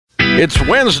It's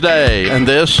Wednesday, and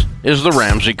this is the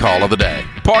Ramsey Call of the Day,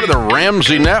 part of the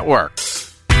Ramsey Network.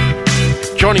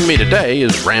 Joining me today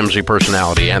is Ramsey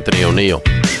personality Anthony O'Neill.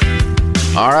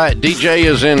 All right, DJ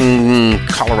is in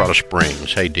Colorado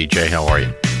Springs. Hey, DJ, how are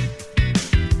you?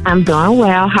 I'm doing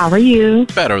well. How are you?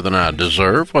 Better than I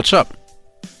deserve. What's up?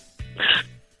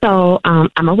 So,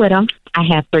 I'm a widow. I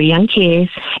have 3 young kids,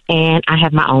 and I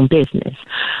have my own business.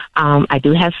 I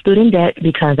do have student debt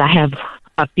because I have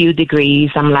a few degrees.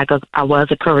 I was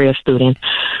a career student.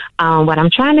 What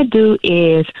I'm trying to do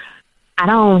is I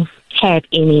don't have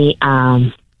any,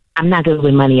 I'm not good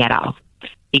with money at all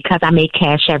because I make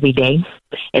cash every day.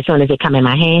 As soon as it come in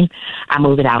my hand, I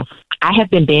move it out. I have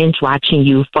been binge watching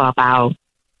you for about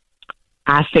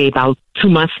 2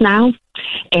 months now.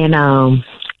 And,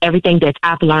 everything that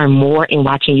I've learned more in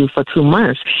watching you for 2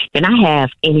 months than I have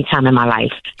any time in my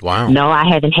life. Wow. No, I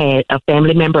haven't had a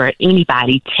family member or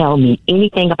anybody tell me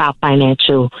anything about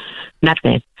financial,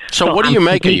 nothing. So what do you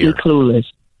make a year? Clueless.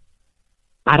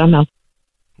 I don't know.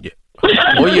 Yeah.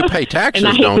 Well, you pay taxes,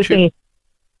 don't you?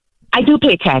 I do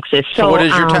pay taxes. So what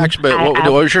is your tax bill?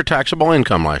 What was your taxable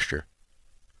income last year?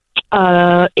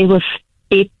 It was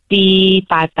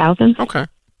 $55,000. Okay.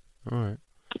 All right.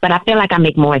 But I feel like I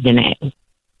make more than that.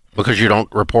 Because you don't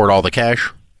report all the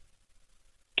cash?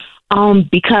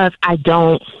 Because I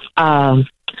don't,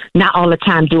 not all the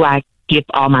time do I give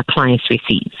all my clients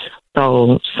receipts.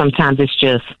 So sometimes it's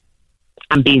just,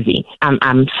 I'm busy.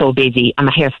 I'm so busy. I'm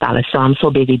a hairstylist, so I'm so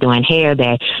busy doing hair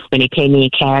that when they pay me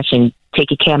in cash and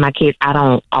taking care of my kids, I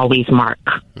don't always mark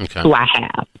who I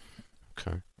have.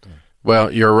 Okay. Well,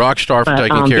 you're a rock star for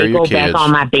taking care of your kids. They go back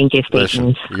on my bank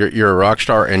statements. Listen, you're a rock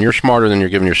star, and you're smarter than you're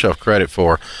giving yourself credit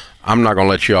for. I'm not going to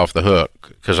let you off the hook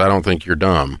because I don't think you're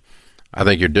dumb. I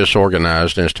think you're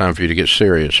disorganized, and it's time for you to get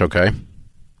serious, okay?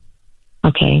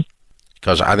 Okay.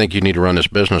 Because I think you need to run this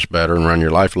business better and run your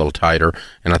life a little tighter,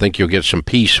 and I think you'll get some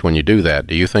peace when you do that.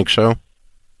 Do you think so?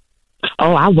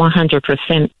 Oh, I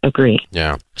 100% agree.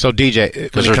 Yeah. So, DJ...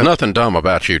 Because there's nothing dumb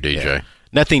about you, DJ. Yeah.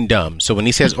 Nothing dumb. So when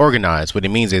he says organized, what it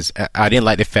means is I didn't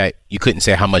like the fact you couldn't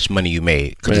say how much money you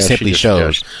made because it simply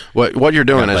shows. What you're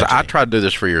doing is I tried to do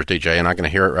this for years, DJ, and I can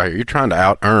hear it right here. You're trying to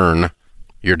out-earn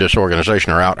your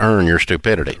disorganization or out-earn your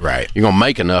stupidity. Right. You're going to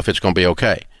make enough, it's going to be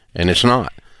okay. And it's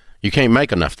not. You can't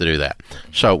make enough to do that.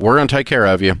 So we're going to take care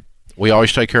of you. We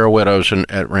always take care of widows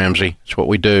at Ramsey. It's what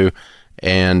we do.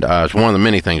 And it's one of the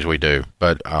many things we do.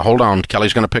 But hold on.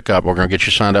 Kelly's going to pick up. We're going to get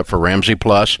you signed up for Ramsey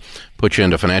Plus, put you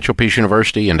into Financial Peace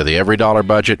University, into the Every Dollar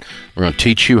Budget. We're going to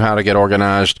teach you how to get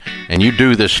organized. And you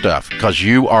do this stuff because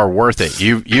you are worth it.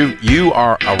 You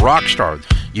are a rock star.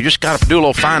 You just got to do a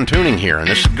little fine-tuning here, and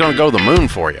this is going to go to the moon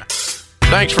for you.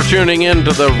 Thanks for tuning in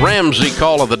to the Ramsey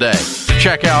Call of the Day.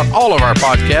 Check out all of our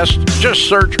podcasts. Just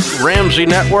search Ramsey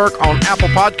Network on Apple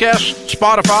Podcasts,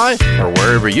 Spotify, or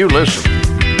wherever you listen.